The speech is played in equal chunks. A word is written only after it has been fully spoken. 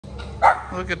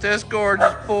Look at this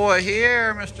gorgeous boy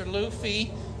here, Mr.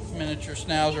 Luffy, miniature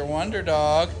Schnauzer wonder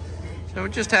dog. So we're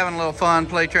just having a little fun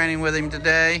play training with him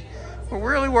today.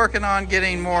 We're really working on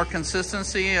getting more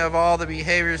consistency of all the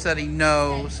behaviors that he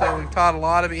knows. So we've taught a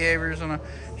lot of behaviors in a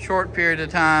short period of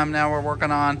time. Now we're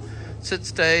working on sit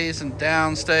stays and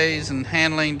down stays and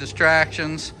handling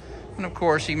distractions. And of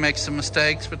course he makes some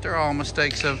mistakes, but they're all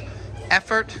mistakes of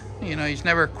effort. You know, he's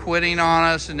never quitting on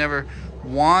us and never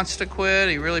wants to quit.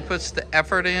 He really puts the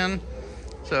effort in.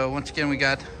 So once again, we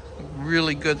got a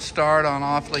really good start on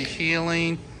off-leash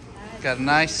healing. Got a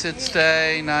nice sit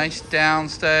stay, nice down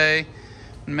stay.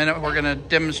 In a minute, we're gonna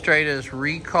demonstrate his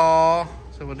recall.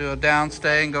 So we'll do a down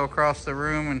stay and go across the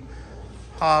room and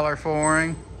holler for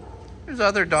him. There's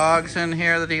other dogs in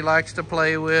here that he likes to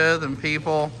play with and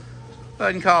people. Go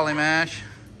ahead and call him, Ash.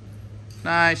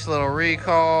 Nice little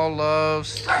recall,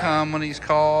 loves to come when he's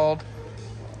called.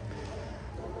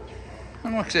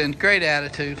 And looks in, great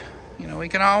attitude. You know, we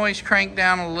can always crank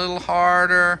down a little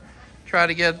harder, try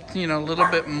to get, you know, a little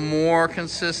bit more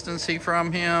consistency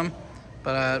from him,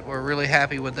 but we're really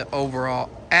happy with the overall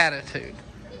attitude.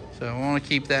 So we want to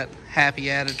keep that happy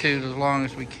attitude as long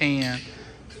as we can.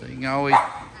 So you can always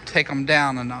take them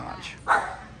down a notch.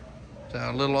 So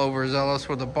a little overzealous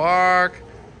with the bark,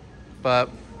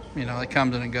 but you know, it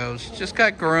comes and it goes. Just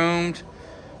got groomed,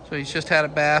 so he's just had a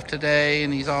bath today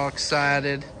and he's all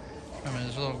excited. I mean,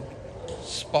 his little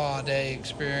spa day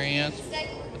experience,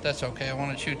 but that's okay. I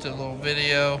want to shoot the little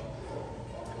video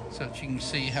so that you can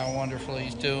see how wonderful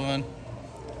he's doing.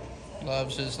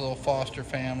 Loves his little foster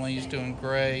family. He's doing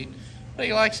great, but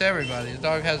he likes everybody. The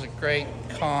dog has a great,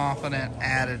 confident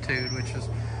attitude, which is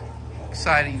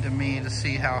exciting to me to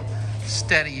see how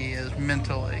steady he is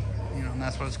mentally. You know, and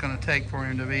that's what it's going to take for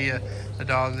him to be a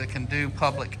dog that can do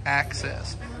public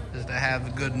access, is to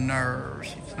have good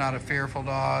nerves. He's not a fearful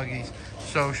dog. He's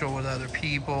social with other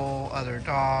people, other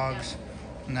dogs,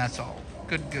 and that's all.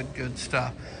 Good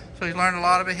stuff. So he's learned a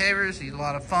lot of behaviors. He's a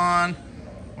lot of fun.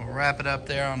 We'll wrap it up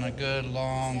there on a good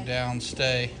long down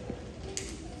stay.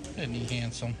 Isn't he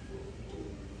handsome?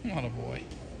 What a boy.